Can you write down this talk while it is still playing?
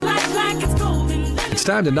it's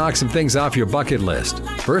time to knock some things off your bucket list.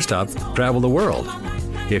 First up, travel the world.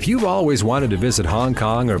 If you've always wanted to visit Hong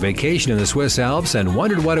Kong or vacation in the Swiss Alps and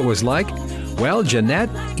wondered what it was like, well, Jeanette,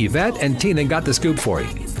 Yvette, and Tina got the scoop for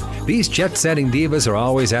you. These jet-setting divas are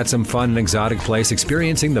always at some fun and exotic place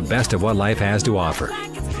experiencing the best of what life has to offer.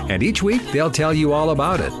 And each week, they'll tell you all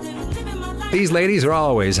about it. These ladies are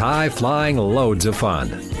always high-flying loads of fun.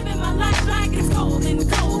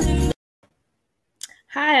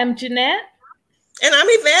 Hi, I'm Jeanette. And I'm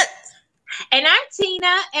Yvette. And I'm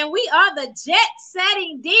Tina, and we are the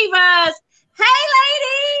Jet-Setting Divas. Hey,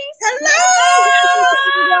 ladies!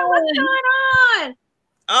 Hello! What's going on?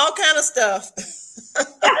 All kind of stuff.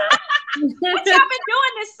 What y'all been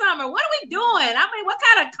doing this summer? What are we doing? I mean, what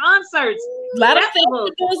kind of concerts? A lot of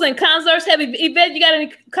festivals and concerts. Yvette, you got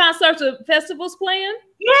any concerts or festivals planned?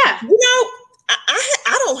 Yeah. You know,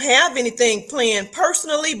 I don't have anything planned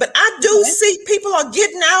personally, but I do see people are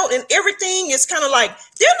getting out and everything is kind of like,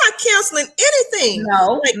 they're not canceling anything.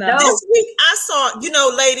 No. This week I saw,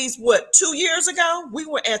 ladies, 2 years ago, we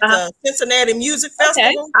were at the Cincinnati Music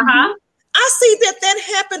Festival. Uh-huh. I see that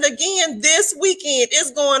happened again this weekend.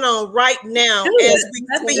 It's going on right now as we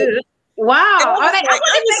speak. Wow. Are they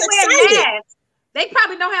excited. masks? They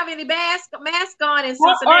probably don't have any mask on in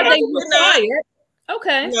Cincinnati. Are they required?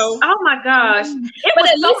 Okay. No. Oh my gosh. But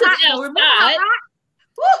at least it's outside.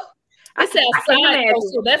 It's I outside,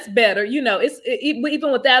 so that's better.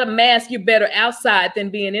 Even without a mask, you're better outside than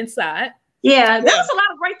being inside. Yeah, there was a lot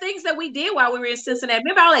of great things that we did while we were in Cincinnati.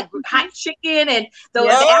 Remember all that hot chicken and the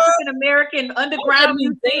African American underground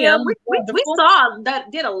museum? We saw that,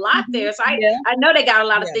 did a lot there. So I know they got a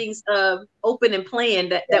lot of things open and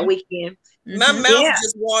planned that weekend. My mouth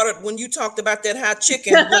just watered when you talked about that hot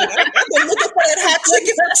chicken. I've been looking for that hot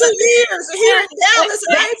chicken for 2 years here in Dallas,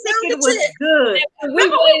 and I ain't found it yet. Good.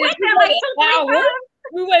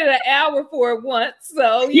 We waited an hour for it once,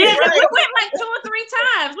 so we went like 2 or 3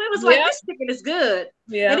 times. We was like, this chicken is good.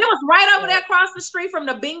 Yeah, and it was right over there across the street from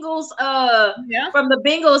the Bengals,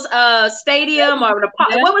 stadium, or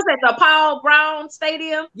what was that? The Paul Brown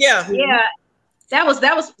Stadium. Yeah. That was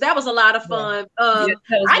a lot of fun.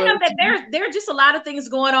 I know that there are just a lot of things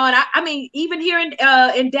going on. I mean, even here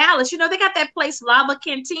in Dallas, they got that place Lava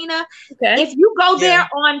Cantina. Okay. If you go there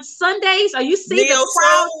on Sundays, or you see the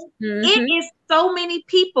crowd, it is so many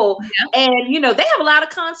people, and they have a lot of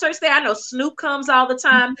concerts there. I know Snoop comes all the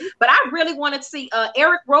time, but I really want to see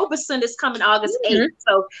Eric Roberson is coming August 8th,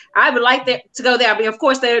 so I would like to go there. I mean, of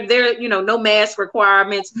course, they're no mask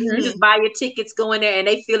requirements. You just buy your tickets, go in there, and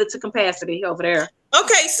they fill it to capacity over there.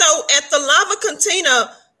 Okay, so at the Lava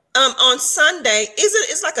Cantina on Sunday,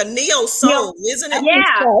 it's like a neo soul, isn't it? Yeah,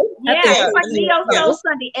 it's like neo soul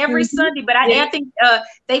Sunday every Sunday. But I think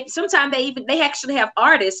they actually have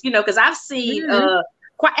artists, because I've seen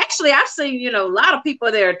I've seen a lot of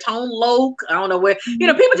people there. Tone Loc, I don't know where,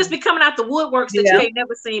 people just be coming out the woodworks that you ain't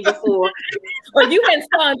never seen before. Or you hadn't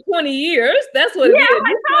saw in 20 years. That's what it is.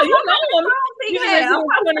 You haven't seen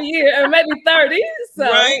 20 years, or maybe 30. So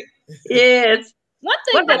right. Yes. One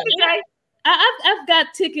thing that I've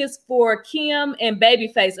got tickets for Kim and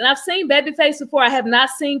Babyface, and I've seen Babyface before. I have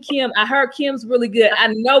not seen Kim. I heard Kim's really good.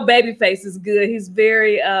 I know Babyface is good. He's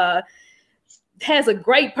very has a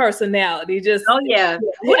great personality. Just that's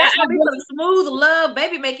gonna be some smooth love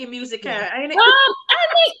baby making music, ain't it? I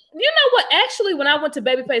mean, you know what? Actually, when I went to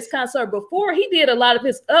Babyface concert before, he did a lot of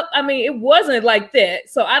his it wasn't like that.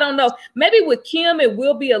 So I don't know. Maybe with Kim, it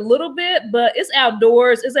will be a little bit, but it's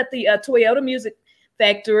outdoors. It's at the Toyota Music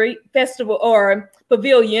Factory Festival or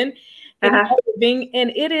Pavilion.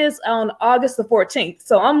 And it is on August the 14th.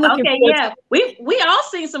 So I'm looking forward to we all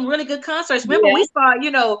seen some really good concerts. Remember we saw,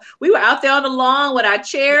 we were out there on the lawn with our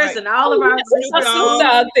chairs and all of our Snoop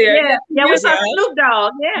Dogg there. We saw Snoop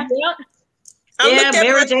Dogg. I looked at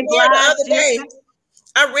Mary J. Blige the other day.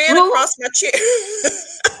 I ran across my chair.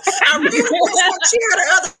 I ran across my chair the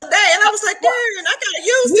other day, and I was like, "Darn, I gotta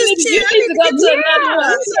use this chair." You need to go to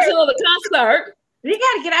another concert. You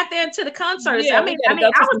got to get out there into the concerts. I was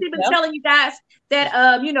even telling you guys that,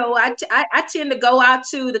 I tend to go out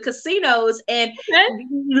to the casinos, and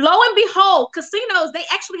lo and behold, casinos, they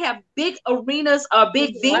actually have big arenas or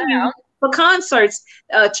big venues for concerts.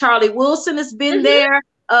 Charlie Wilson has been there.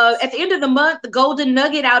 At the end of the month, the Golden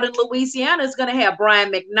Nugget out in Louisiana is going to have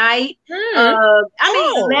Brian McKnight.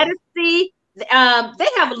 Ledisi. They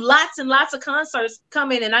have lots and lots of concerts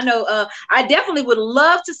coming, and I know I definitely would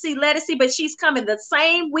love to see Ledisi, but she's coming the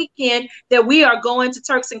same weekend that we are going to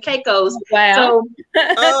Turks and Caicos. Wow! So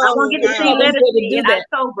I won't get to see Ledisi in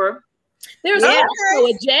October. There's also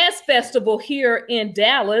a jazz festival here in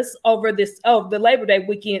Dallas over the Labor Day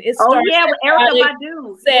weekend. It starts with Erykah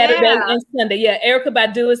Badu. Saturday and Sunday. Yeah, Erykah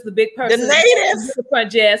Badu is the big person. The native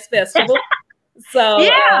Front Jazz Festival. So you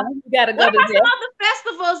got to go to other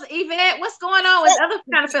festivals, Yvette? What's going on with other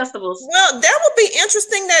kind of festivals? Well, that would be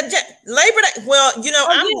interesting. That Labor Day. Well,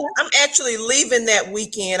 I'm actually leaving that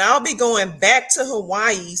weekend. I'll be going back to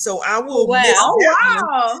Hawaii, so I will miss that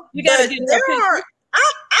one. You got to get there.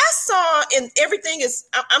 I saw, and everything is.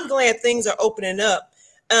 I'm glad things are opening up.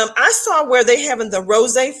 I saw where they having the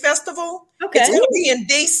Rose Festival. Okay, it's going to be in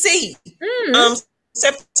DC.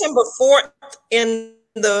 September 4th and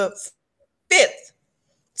the 5th.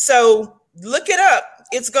 So look it up.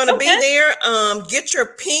 It's going to be there. Get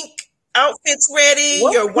your pink outfits ready.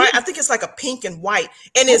 Your white. I think it's like a pink and white,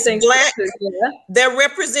 and it's black. They're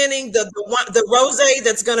representing the rose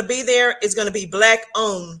that's going to be there is going to be black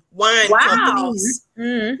owned wine companies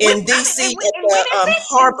in DC at the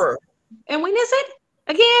harbor. And when is it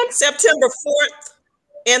again? September 4th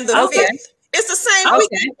and the 5th. It's the same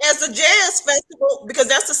weekend as the Jazz Festival because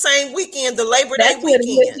that's the same weekend, the Labor Day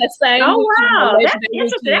weekend. That's interesting.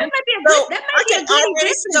 That might be a good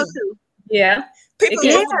event to go to. Yeah. People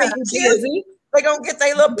going to be busy. They're going to get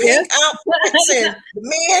their little pink outfits and the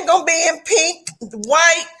man going to be in pink,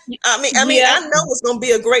 white. I mean, I know it's going to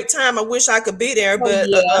be a great time. I wish I could be there, but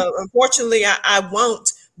unfortunately I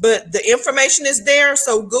won't. But the information is there,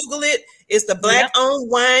 so Google it. It's the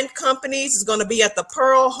Black-owned wine companies. It's going to be at the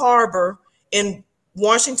Pearl Harbor in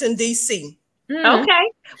Washington, D.C.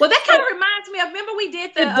 Okay. Well, that kind of reminds me of, remember we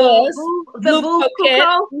did the Blue Coquette?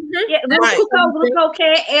 Blue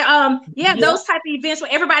Coquette. Those type of events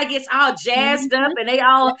where everybody gets all jazzed up and they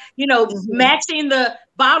all, matching the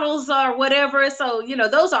bottles or whatever. So,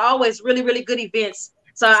 those are always really, really good events.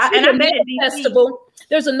 So I bet festival.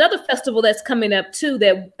 There's another festival that's coming up too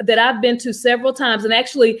that I've been to several times, and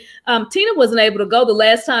actually Tina wasn't able to go the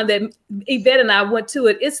last time that Yvette and I went to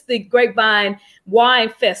it. It's the Grapevine Wine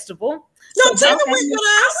Festival. No, Tina went with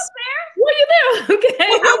us. Were you there? Okay.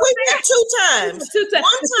 Well, I went there 2 times. 2 times.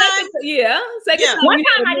 One time. One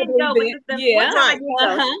time I didn't go. One time I didn't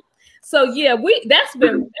go. So that's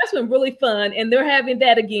been really fun, and they're having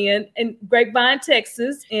that again in Grapevine,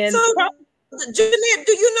 Texas, and. Jeanette,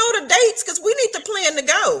 do you know the dates? Because we need to plan to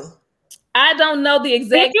go. I don't know the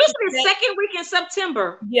exact. It's usually the second week in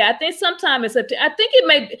September. Yeah, I think sometime in September. I think it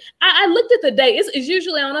may be. I looked at the date. It's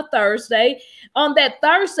usually on a Thursday. On that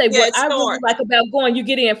Thursday, what I really like about going, you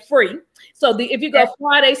get in free. So if you go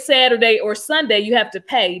Friday, Saturday, or Sunday, you have to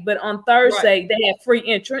pay. But on Thursday, they have free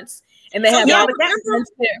entrance, and they have all the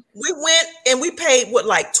there. We went and we paid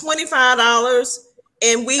like $25.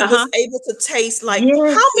 And we was able to taste how many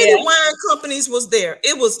wine companies was there?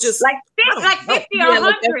 It was just like 50 or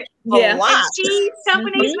 100. A lot. And cheese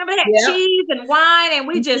companies, remember that cheese and wine, and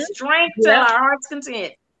we just drank till our heart's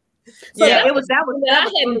content. So that was I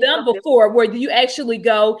hadn't done before, where you actually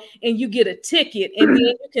go and you get a ticket, and then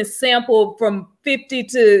you can sample from 50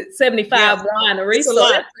 to 75 wineries. So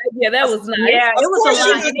that was nice. Yeah, it was a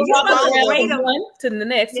lot. To the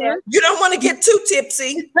next one. You don't want to get too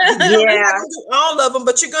tipsy. You're not gonna do all of them,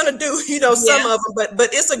 but you're gonna do some of them. But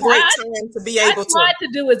it's a great time to be able to. I tried to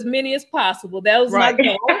do as many as possible. That was my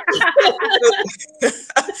goal.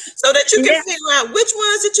 So that you can figure out which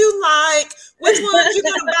ones that you like, which ones you're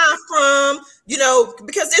gonna buy from.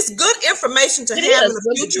 Because it's good information to have in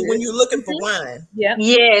the future when you're looking for wine. Yeah.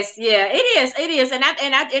 Yes. Yeah. It is.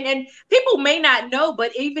 And people may not know,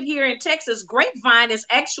 but even here in Texas, Grapevine is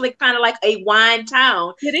actually kind of like a wine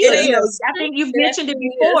town. It is. I think you've mentioned it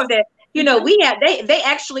before that. We have they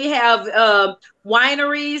actually have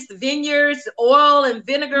wineries, vineyards, oil and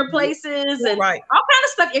vinegar places, and all kind of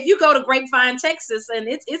stuff. If you go to Grapevine, Texas, and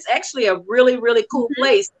it's actually a really, really cool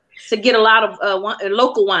place to get a lot of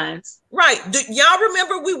local wines. Right. Do y'all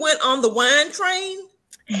remember we went on the wine train?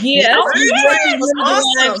 Yes. Was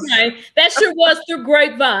awesome. That sure was through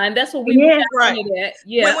Grapevine. That's what we were at.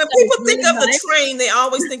 Yeah. When people think of the train, they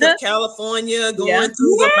always think of California going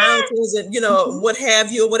through the mountains and what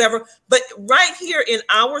have you or whatever. But right here in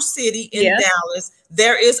our city in Dallas,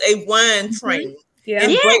 there is a wine train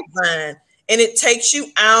in Grapevine. And it takes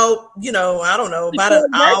you out, I don't know, about an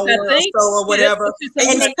hour or so or whatever.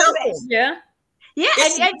 And you simple. Yeah.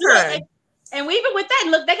 And we even with that,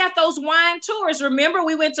 look, they got those wine tours. Remember,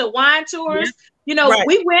 we went to wine tours. We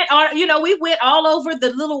went on, we went all over the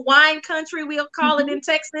little wine country, we'll call it in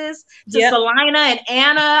Texas, to Salina and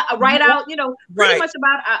Anna, right out, pretty much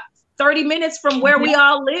about 30 minutes from where we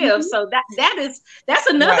all live. So that's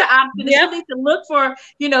another option. You need to look for,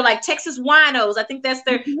 like Texas Winos. I think that's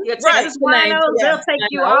their Texas Winos. They'll take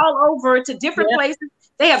you all over to different places.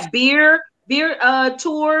 They have beer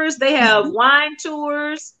tours. They have wine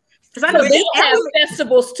tours. Because I know they have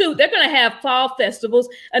festivals too. They're going to have fall festivals.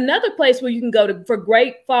 Another place where you can go to for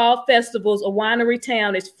great fall festivals, a winery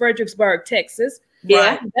town, is Fredericksburg, Texas.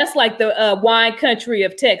 Yeah, that's like the wine country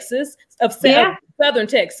of Texas, of southern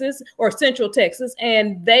Texas or central Texas,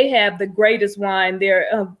 and they have the greatest wine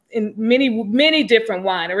there in many different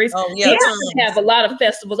wineries. Oh yeah, they have a lot of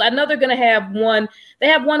festivals. I know they're going to have one. They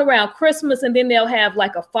have one around Christmas, and then they'll have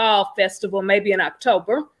like a fall festival, maybe in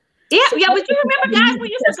October. Yeah. But you remember, guys, we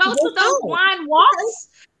used to go to those wine walks.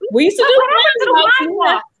 We used to do wine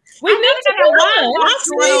walks. We need to do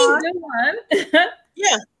one.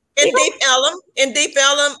 Yeah. In Deep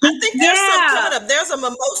Ellum, I think there's some coming up. There's a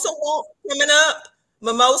mimosa walk coming up,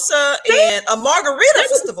 mimosa, and a margarita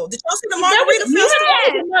festival. Did y'all see the margarita festival?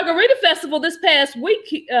 The margarita festival this past week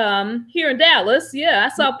here in Dallas. Yeah,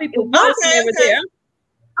 I saw people over there.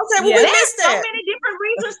 Okay, well, we missed that. So many different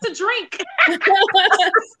reasons to drink.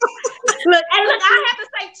 Look, I have to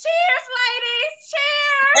say, cheers, ladies.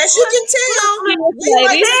 Cheers. As you can tell, we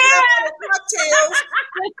cocktails.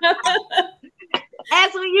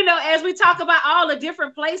 As we talk about all the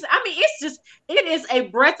different places, I mean, it is a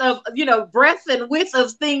breadth and width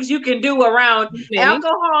of things you can do around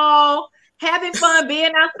alcohol, having fun,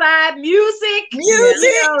 being outside, music.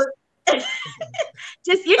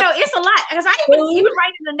 Just it's a lot, because I even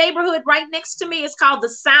right in the neighborhood right next to me, it's called The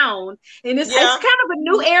Sound, and it's kind of a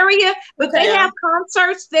new area, but they have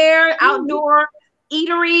concerts there, outdoor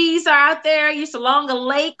eateries are out there, along a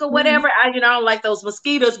lake or whatever. I don't like those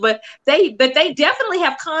mosquitoes, but they definitely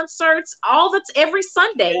have concerts every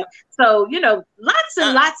Sunday. So lots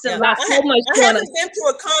and lots and lots. I haven't been to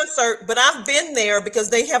a concert, but I've been there because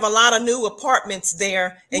they have a lot of new apartments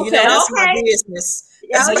there, and that's my business.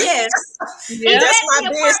 That's my business.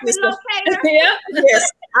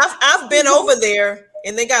 Yes, I've been over there,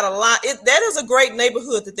 and they got a lot. That is a great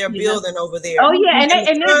neighborhood that they're building over there. Oh yeah, and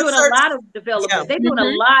they're doing a lot of development. Yeah. They're doing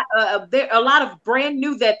a lot of brand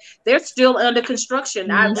new that they're still under construction.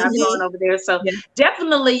 I've gone over there, so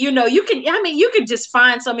definitely, you can just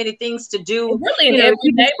find so many things to do. Really, in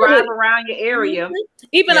every neighborhood, drive around your area.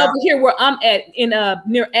 Even over here where I'm at, in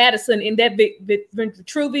near Addison, in that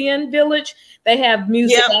Vitruvian village, they have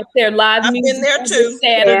music out there, live music. I've been there too.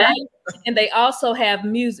 Saturday. And they also have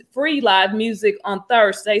free live music on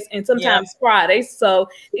Thursdays and sometimes Fridays. So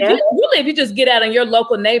if you just get out in your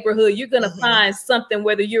local neighborhood, you're going to find something,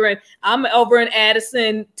 whether I'm over in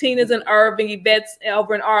Addison, Tina's in Irving, Yvette's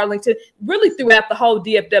over in Arlington, really throughout the whole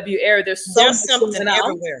DFW area. There's something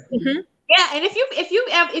everywhere. Yeah, and if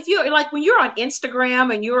you're like, when you're on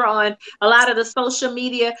Instagram and you're on a lot of the social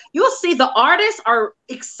media, you'll see the artists are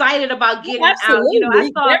excited about getting out. I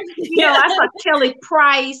saw Kelly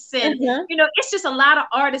Price, and it's just a lot of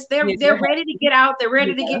artists. They're ready to get out. They're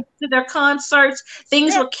ready to get to their concerts.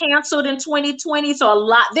 Things were canceled in 2020, so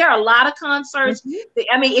there are a lot of concerts.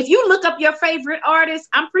 I mean, if you look up your favorite artists,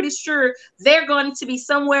 I'm pretty sure they're going to be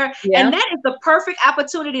somewhere, and that is the perfect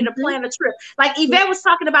opportunity to plan a trip. Like Yvette was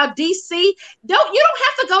talking about DC. You don't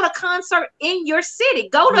have to go to concert in your city.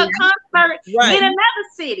 Go to a concert in another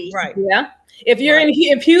city. Right. Yeah. If you're in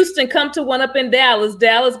Houston, come to one up in Dallas.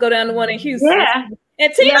 Go down to one in Houston. Yeah.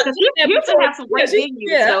 And Tina, Houston have some great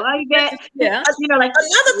venues. So another thing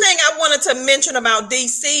I wanted to mention about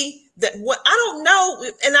DC that I don't know,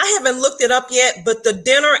 and I haven't looked it up yet, but the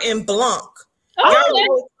dinner in Blanc.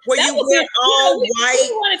 Where you wear all white.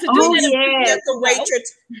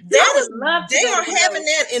 They are having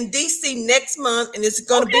that in DC next month, and it's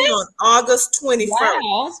going to be on August 21st.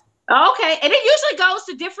 Wow. Okay, and it usually goes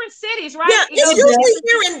to different cities, right? Yeah, it's usually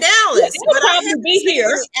here in Dallas, but I haven't seen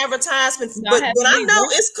here advertisements. But I know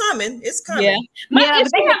it's coming. It's coming. Yeah, but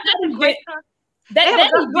they have such a great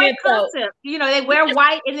great concept. They wear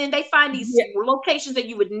white, and then they find these locations that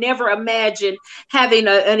you would never imagine having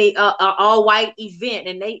an all white event,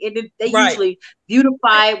 and they usually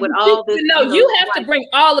beautify it with all this. You have to bring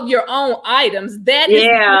all of your own items.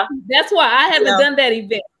 That's why I haven't done that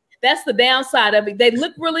event. That's the downside of it. They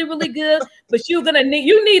look really, really good, but you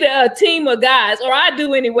need a team of guys, or I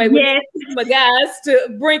do anyway. With a team of guys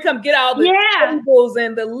to come get all the tables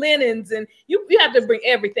and the linens, and you have to bring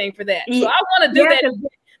everything for that. So I want to do that,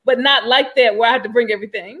 but not like that where I have to bring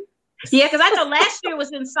everything. Yeah, because I know last year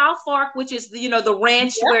was in South Fork, which is the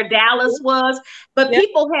ranch where Dallas was, but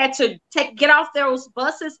people had to get off those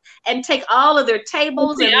buses and take all of their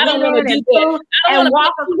tables and food and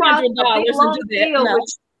walk across the big long field,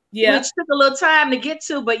 which took a little time to get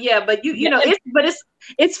to, but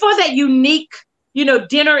it's for that unique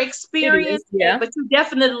dinner experience. Yeah. But you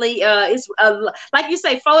definitely, it's like you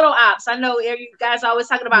say, photo ops. I know you guys are always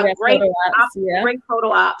talking about great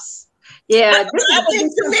photo ops. Yeah, this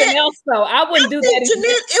is something else though. I wouldn't do that.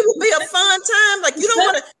 Jeanette, it would be a fun time. Like you don't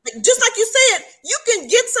want to, just like you said, you can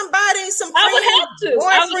get somebody, some friends, I would have to,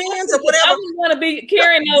 boyfriends or whatever. I wouldn't want to be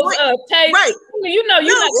carrying those tapes. Right. You're not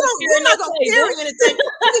going to carry anything.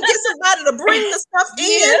 You can get somebody to bring the stuff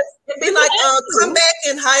in and be like, come back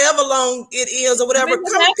in however long it is or whatever.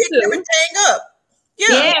 Come and pick everything up.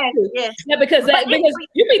 Yeah, because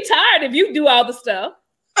you'd be tired if you do all the stuff.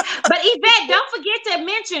 But Yvette, don't forget to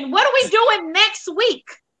mention, what are we doing next week?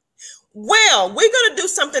 Well, we're going to do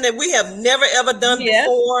something that we have never, ever done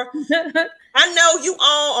before. I know you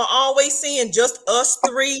all are always seeing just us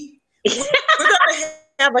three. We're going to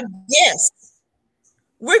have a guest.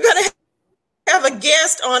 We're going to have a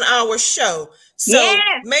guest on our show. So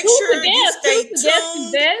make sure you stay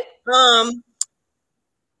tuned.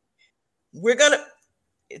 We're going to,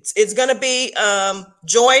 it's going to be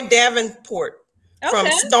Joy Davenport. From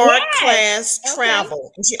Star Class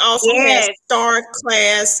Travel. And she also has Star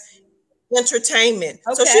Class Entertainment.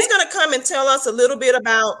 So she's going to come and tell us a little bit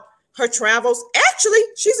about her travels. Actually,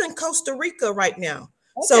 she's in Costa Rica right now.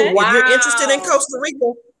 So if you're interested in Costa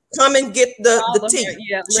Rica, come and get the tea.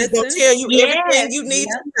 She's going to tell you everything you need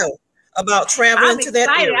to know about traveling to that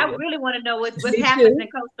area. I really want to know what happens in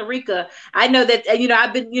Costa Rica. I know that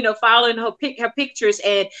I've been following her pictures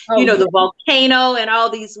and the volcano and all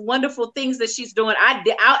these wonderful things that she's doing. I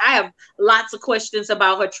have lots of questions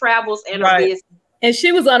about her travels and her business. And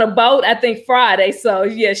she was on a boat, I think Friday. So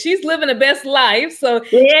she's living the best life. So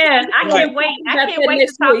I can't wait. I can't wait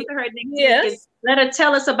to talk to her next week. Let her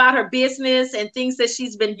tell us about her business and things that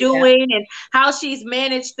she's been doing and how she's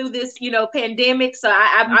managed through this, pandemic. So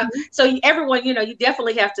so everyone, you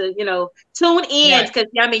definitely have to, tune in because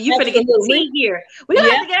you're going to get the tea here. We're going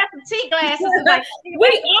to have to get out some tea glasses. We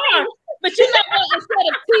are. But you know what? Instead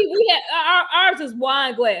of tea, we have ours is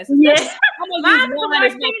wine glasses. Yes. I'm going to use wine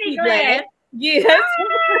as my tea glass. Yes.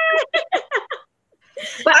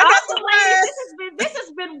 But also, ladies, this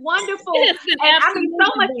has been wonderful. And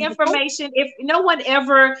so much information. If no one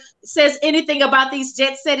ever says anything about these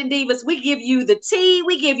jet setting divas, we give you the tea,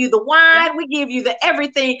 we give you the wine, we give you the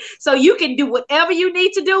everything. So you can do whatever you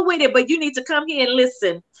need to do with it, but you need to come here and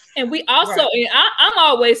listen. And we also, I'm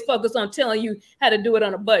always focused on telling you how to do it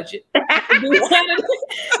on a budget. not do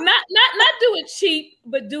it cheap,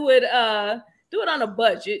 but do it on a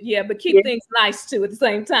budget, but keep things nice too at the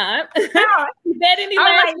same time. Is that any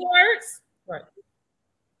last words? Right.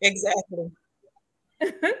 Exactly.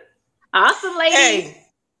 Awesome, ladies. Hey,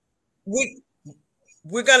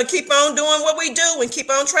 we're gonna keep on doing what we do and keep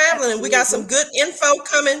on traveling. And we got some good info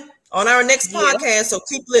coming on our next podcast, so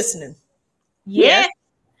keep listening. Yes.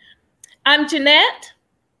 I'm Jeanette.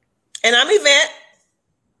 And I'm Yvette.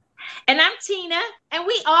 And I'm Tina. And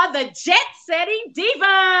we are the Jet Setting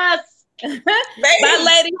Divas. Ladies. Bye,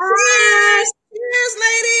 ladies. Cheers,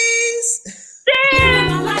 ladies.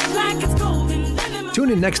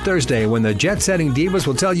 Tune in next Thursday when the Jet Setting Divas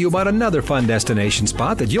will tell you about another fun destination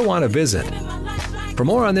spot that you'll want to visit. For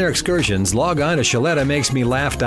more on their excursions, log on to ShalettaMakesMeLaugh.com.